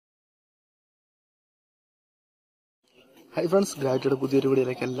Hi friends, graduate പുതിയൊരു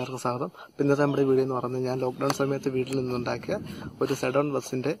വീഡിയോയിലേക്ക് എല്ലാവർക്കും സ്വാഗതം. ഇന്നത്തെ നമ്മുടെ വീഡിയോ എന്ന് പറയുന്നത് ഞാൻ ലോക്ക്ഡൗൺ സമയത്ത് വീട്ടിൽ നിന്നുണ്ടാക്കിയ ഒരു സെഡോൺ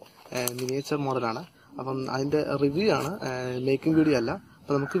ബസ്സിന്റെ മിനിയേച്ചർ മോഡലാണ്. അപ്പം അതിന്റെ റിവ്യൂ ആണ്, മേക്കിംഗ് വീഡിയോ അല്ല.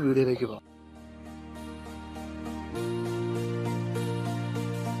 അപ്പോൾ നമുക്ക് വീഡിയോയിലേക്ക് പോകാം.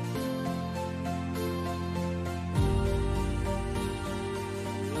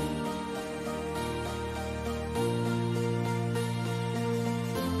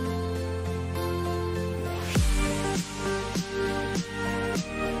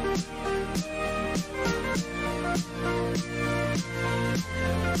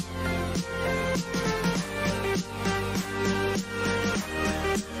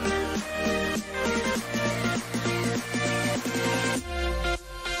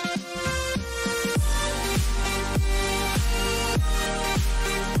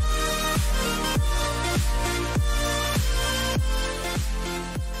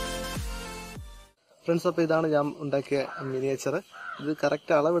 ഫ്രണ്ട്സ്, അപ്പോൾ ഇതാണ് ഞാൻ ഉണ്ടാക്കിയ മിനിയേച്ചർ. ഇത്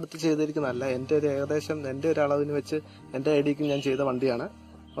കറക്റ്റ് അളവെടുത്ത് ചെയ്തിരിക്കുന്നതല്ല, എൻ്റെ ഒരു അളവിന് വെച്ച് എൻ്റെ ഐഡിയക്ക് ഞാൻ ചെയ്ത വണ്ടിയാണ്.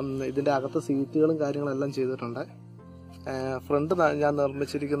 അപ്പം ഇതിൻ്റെ അകത്ത് സീറ്റുകളും കാര്യങ്ങളെല്ലാം ചെയ്തിട്ടുണ്ട്. ഫ്രണ്ട് ഞാൻ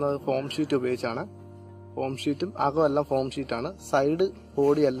നിർമ്മിച്ചിരിക്കുന്നത് ഫോം ഷീറ്റ് ഉപയോഗിച്ചാണ്. ഫോം ഷീറ്റും അകമെല്ലാം ഫോം ഷീറ്റാണ്. സൈഡ്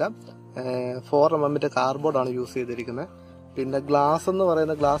ബോഡിയെല്ലാം 4mm കാർഡ്ബോർഡാണ് യൂസ് ചെയ്തിരിക്കുന്നത്. പിന്നെ ഗ്ലാസ് എന്ന്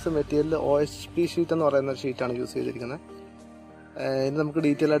പറയുന്ന ഗ്ലാസ് മെറ്റീരിയൽ OSP ഷീറ്റ് എന്ന് പറയുന്ന ഷീറ്റാണ് യൂസ് ചെയ്തിരിക്കുന്നത്. ഇനി നമുക്ക്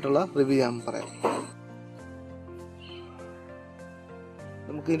ഡീറ്റെയിൽ ആയിട്ടുള്ള റിവ്യൂ ഞാൻ പറയാം.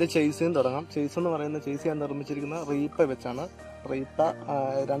 നമുക്ക് ഇതിന്റെ ചെയ്സിന്ന് തുടങ്ങാം. ചെയ്സ് എന്ന് പറയുന്ന ചെയ്സ് ഞാൻ നിർമ്മിച്ചിരിക്കുന്ന റീപ്പ വെച്ചാണ്.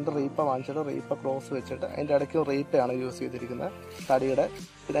 രണ്ട് റീപ്പ വാങ്ങിച്ചിട്ട് റീപ്പ ക്രോസ് വെച്ചിട്ട് അതിന്റെ ഇടയ്ക്ക് റീപ്പയാണ് യൂസ് ചെയ്തിരിക്കുന്നത് തടിയുടെ.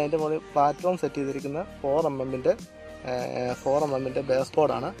 പിന്നെ അതിന്റെ മുകളിൽ പ്ലാറ്റ്ഫോം സെറ്റ് ചെയ്തിരിക്കുന്ന 4mm ബേസ്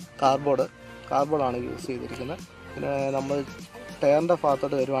ബോർഡാണ്. കാർഡ്ബോർഡാണ് യൂസ് ചെയ്തിരിക്കുന്നത്. പിന്നെ നമ്മൾ ടയറിന്റെ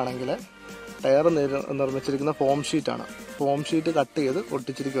ഭാഗത്തോട്ട് വരുവാണെങ്കിൽ ടയർ നിർമ്മിച്ചിരിക്കുന്ന ഫോം ഷീറ്റാണ്. ഫോം ഷീറ്റ് കട്ട് ചെയ്ത്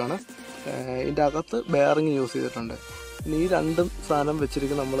ഒട്ടിച്ചിരിക്കുകയാണ്. ഇതിൻ്റെ അകത്ത് ബെയറിങ് യൂസ് ചെയ്തിട്ടുണ്ട്. ഇനി ഈ രണ്ടും സാധനം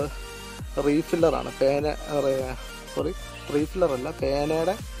വെച്ചിരിക്കുന്ന നമ്മൾ റീഫില്ലറാണ്. റീഫില്ലറല്ല,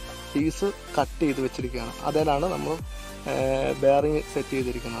 പേനയുടെ പീസ് കട്ട് ചെയ്ത് വെച്ചിരിക്കുകയാണ്. അതിലാണ് നമ്മൾ ബെയറിങ് സെറ്റ്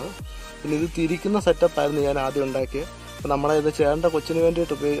ചെയ്തിരിക്കുന്നത്. പിന്നെ ഇത് തിരിക്കുന്ന സെറ്റപ്പായിരുന്നു ഞാൻ ആദ്യം ഉണ്ടാക്കിയത്. അപ്പം നമ്മളെ ഇത് ചേട്ടൻ്റെ കൊച്ചിന്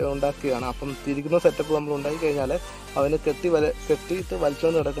വേണ്ടിയിട്ട് ഉണ്ടാക്കുകയാണ്. അപ്പം തിരിക്കുന്ന സെറ്റപ്പ് നമ്മൾ ഉണ്ടാക്കി കഴിഞ്ഞാൽ അവന് കെട്ടിയിട്ട്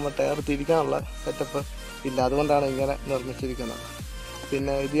വലിച്ചുകൊണ്ട് കിടക്കുമ്പോൾ ടയർ തിരിക്കാനുള്ള സെറ്റപ്പ് ഇല്ല. അതുകൊണ്ടാണ് ഇങ്ങനെ നിർമ്മിച്ചിരിക്കുന്നത്.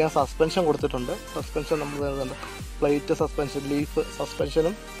 പിന്നെ ഇത് ഞാൻ സസ്പെൻഷൻ കൊടുത്തിട്ടുണ്ട്. സസ്പെൻഷൻ നമ്മൾ വരുന്നുണ്ട്, പ്ലേറ്റ് സസ്പെൻഷൻ, ലീഫ്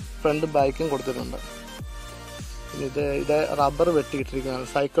സസ്പെൻഷനും ഫ്രണ്ട് ബാക്കും കൊടുത്തിട്ടുണ്ട്. പിന്നെ ഇത് റബ്ബർ വെട്ടിയിട്ടിരിക്കുകയാണ്.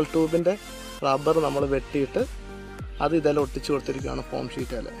 സൈക്കിൾ ട്യൂബിൻ്റെ റബ്ബർ നമ്മൾ വെട്ടിയിട്ട് അത് ഇതെല്ലാം ഒട്ടിച്ച് കൊടുത്തിരിക്കുകയാണ് ഫോം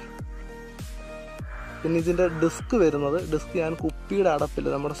ഷീറ്റിൽ. പിന്നെ ഇതിൻ്റെ ഡിസ്ക് ഞാൻ കുപ്പിയുടെ അടപ്പിൽ,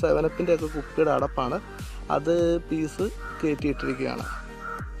 നമ്മുടെ 7up ഒക്കെ കുപ്പിയുടെ അടപ്പാണ്, അത് പീസ് കയറ്റിയിട്ടിരിക്കുകയാണ്.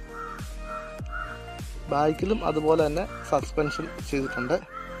 ബാക്കിലും അതുപോലെ തന്നെ സസ്പെൻഷൻ ചെയ്തിട്ടുണ്ട്.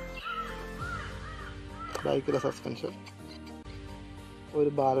 ബാക്കിലെ സസ്പെൻഷൻ ഒരു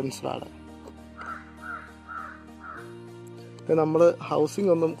ബാലൻസ്ഡാണ്. നമ്മൾ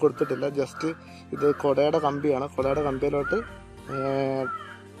ഹൗസിംഗ് ഒന്നും കൊടുത്തിട്ടില്ല, ജസ്റ്റ് ഇത് കൊടയുടെ കമ്പിയാണ്. കൊടയുടെ കമ്പിയിലോട്ട്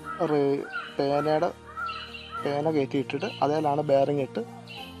പേന കയറ്റിയിട്ടിട്ട് അതിലാണ് ബെയറിംഗ്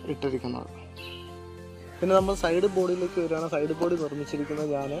ഇട്ടിരിക്കുന്നത്. പിന്നെ നമ്മൾ സൈഡ് ബോഡിയിലേക്ക് വരികയാണ്. സൈഡ് ബോഡി നിർമ്മിച്ചിരിക്കുന്നത്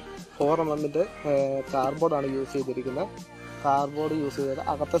ഞാൻ 4mm കാർഡ്ബോർഡാണ് യൂസ് ചെയ്തിരിക്കുന്നത്.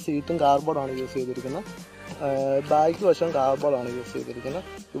 അകത്തെ സീറ്റും കാർഡ്ബോർഡാണ് യൂസ് ചെയ്തിരിക്കുന്നത്. ബാക്ക് വശം കാർഡ്ബോർഡാണ് യൂസ് ചെയ്തിരിക്കുന്നത്.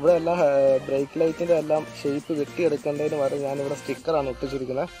 ഇവിടെ എല്ലാം ബ്രേക്ക് ലൈറ്റിൻ്റെ എല്ലാം ഷേപ്പ് വെട്ടിയെടുക്കേണ്ടതിന് പകരം ഞാനിവിടെ സ്റ്റിക്കറാണ്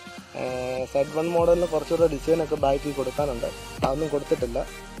ഒട്ടിച്ചിരിക്കുന്നത്. Z1 മോഡലിന് കുറച്ചുകൂടെ ഡിസൈനൊക്കെ ബാക്കിൽ കൊടുക്കാനുണ്ട്, അതൊന്നും കൊടുത്തിട്ടില്ല.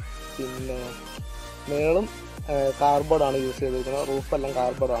 പിന്നെ മേളും കാർഡ്ബോർഡാണ് യൂസ് ചെയ്തിരിക്കുന്നത്. റൂഫെല്ലാം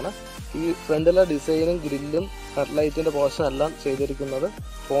കാർഡ്ബോർഡാണ്. ഈ ഫ്രണ്ടിലെ ഡിസൈനും ഗ്രില്ലും ഹെഡ്ലൈറ്റിൻ്റെ പോർഷൻ എല്ലാം ചെയ്തിരിക്കുന്നത്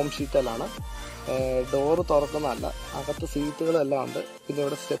ഫോം ഷീറ്റിലാണ്. ഡോറ് തുറക്കുന്നതല്ല, അകത്ത് സീറ്റുകളെല്ലാം ഉണ്ട്. പിന്നെ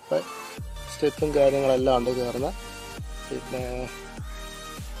ഇവിടെ സ്റ്റെപ്പും കാര്യങ്ങളെല്ലാം ഉണ്ട് കയറുന്ന. പിന്നെ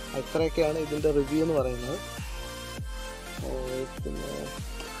അത്രയൊക്കെയാണ് ഇതിൻ്റെ റിവ്യൂ എന്ന് പറയുന്നത്. പിന്നെ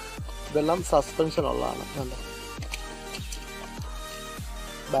ഇതെല്ലാം സസ്പെൻഷൻ ഉള്ളതാണ്. നല്ല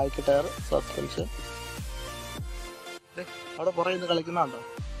ബാക്ക് ടയർ സസ്പെൻഷൻ. അവിടെ പുറകെ ഇന്ന് കളിക്കുന്നുണ്ടോ?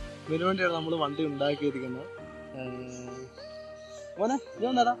 ഇതിനു വേണ്ടിയാണ് നമ്മൾ വണ്ടി ഉണ്ടാക്കിയിരിക്കുന്നത്. മോനെ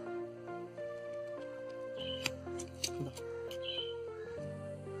ഇതാ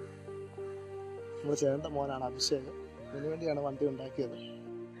നമ്മൾ ചേട്ടൻ്റെ മോനാണ് അഭിഷേക്. ഇതിനു വേണ്ടിയാണ് വണ്ടി ഉണ്ടാക്കിയത്.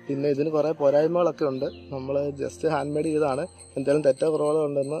 പിന്നെ ഇതിന് കുറേ പോരായ്മകളൊക്കെ ഉണ്ട്. നമ്മൾ ജസ്റ്റ് ഹാൻഡ് മെയ്ഡ് ചെയ്താണ്. എന്തെങ്കിലും തെറ്റോ കുറവുകളോ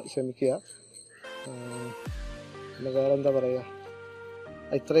ഉണ്ടെന്ന് ക്ഷമിക്കുക. പിന്നെ വേറെ എന്താ പറയുക,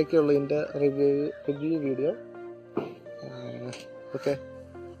 ഇത്രയൊക്കെയുള്ളൂ ഇതിൻ്റെ റിവ്യൂ വീഡിയോ. ഓക്കെ,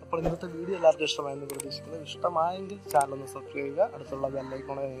 അപ്പോൾ ഇന്നത്തെ വീഡിയോ എല്ലാവർക്കും ഇഷ്ടമായെന്ന് പ്രതീക്ഷിക്കുന്നു. ഇഷ്ടമായെങ്കിൽ ചാനൽ ഒന്ന് സബ്സ്ക്രൈബ് ചെയ്യുക, അടുത്തുള്ള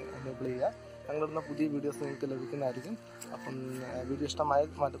ബെല്ലൈക്കോൺ എനേബിൾ ചെയ്യുക. ഞങ്ങളിടുന്ന പുതിയ വീഡിയോസ് നിങ്ങൾക്ക് ലഭിക്കുന്നതായിരിക്കും. അപ്പം വീഡിയോ ഇഷ്ടമായ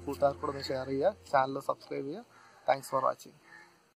മറ്റു കൂട്ടുകാർക്കൂടെ ഒന്ന് ഷെയർ ചെയ്യുക, ചാനൽ സബ്സ്ക്രൈബ് ചെയ്യുക. Thanks for watching.